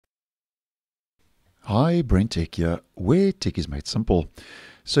Hi, BrenTech here, where tech is made simple.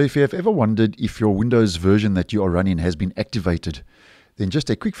 So if you have ever wondered if your Windows version that you are running has been activated, then just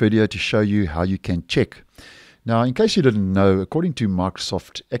a quick video to show you how you can check. Now, in case you didn't know, according to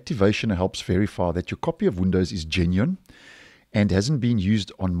Microsoft, activation helps verify that your copy of Windows is genuine and hasn't been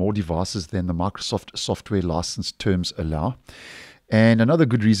used on more devices than the Microsoft software license terms allow. And another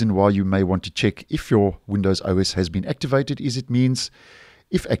good reason why you may want to check if your Windows OS has been activated is it means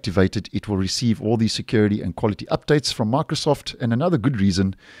if activated, it will receive all the security and quality updates from Microsoft. And another good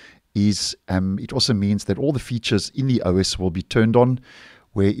reason is it also means that all the features in the OS will be turned on,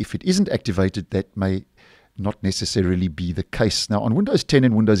 where if it isn't activated, that may not necessarily be the case. Now, on Windows 10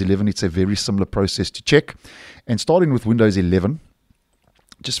 and Windows 11, it's a very similar process to check. And starting with Windows 11,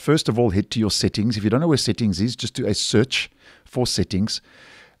 just first of all, head to your settings. If you don't know where settings is, just do a search for settings.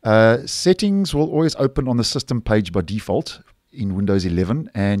 Settings will always open on the system page by default in Windows 11,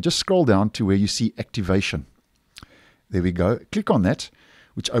 and just scroll down to where you see activation. There we go. Click on that,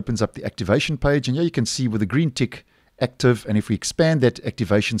 which opens up the activation page, and here you can see with the green tick active. And if we expand that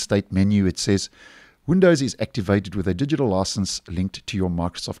activation state menu, it says Windows is activated with a digital license linked to your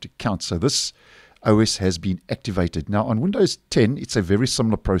Microsoft account. So this OS has been activated. Now on Windows 10, it's a very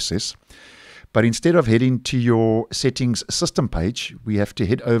similar process, but instead of heading to your settings system page, we have to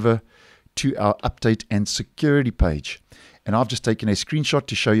head over to our update and security page. And I've just taken a screenshot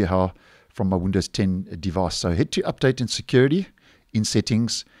to show you how from my Windows 10 device. So head to Update and Security in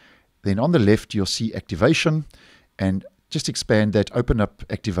Settings. Then on the left, you'll see Activation. And just expand that, open up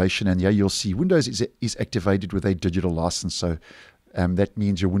Activation. And here you'll see Windows is activated with a digital license. So that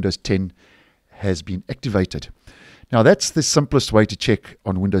means your Windows 10 has been activated. Now that's the simplest way to check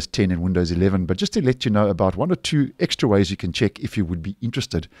on Windows 10 and Windows 11. But just to let you know about one or two extra ways you can check if you would be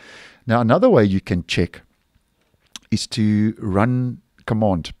interested. Now another way you can check is to run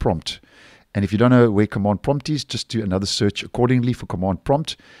command prompt. And if you don't know where command prompt is, just do another search accordingly for command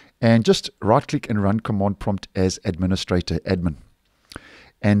prompt and just right click and run command prompt as administrator admin.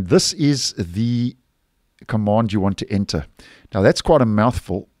 And this is the command you want to enter. Now that's quite a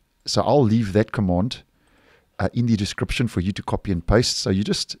mouthful, so I'll leave that command in the description for you to copy and paste. So you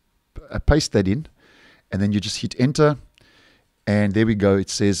just paste that in and then you just hit enter, and there we go. It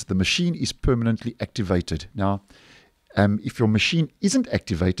says the machine is permanently activated. Now if your machine isn't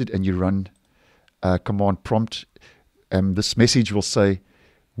activated and you run command prompt, this message will say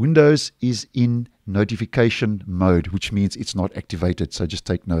Windows is in notification mode, which means it's not activated. So just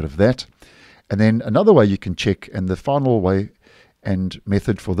take note of that. And then another way you can check, and the final way and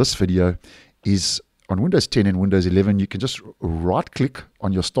method for this video, is on Windows 10 and Windows 11, you can just right click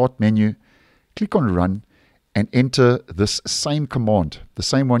on your start menu, click on run, and enter this same command, the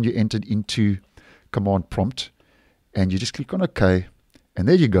same one you entered into command prompt. And you just click on OK, and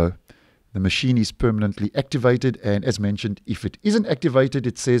there you go. The machine is permanently activated, and as mentioned, if it isn't activated,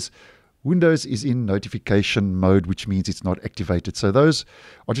 it says Windows is in notification mode, which means it's not activated. So those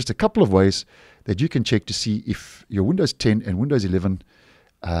are just a couple of ways that you can check to see if your Windows 10 and Windows 11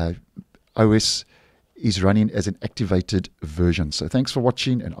 OS is running as an activated version. So thanks for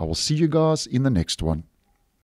watching, and I will see you guys in the next one.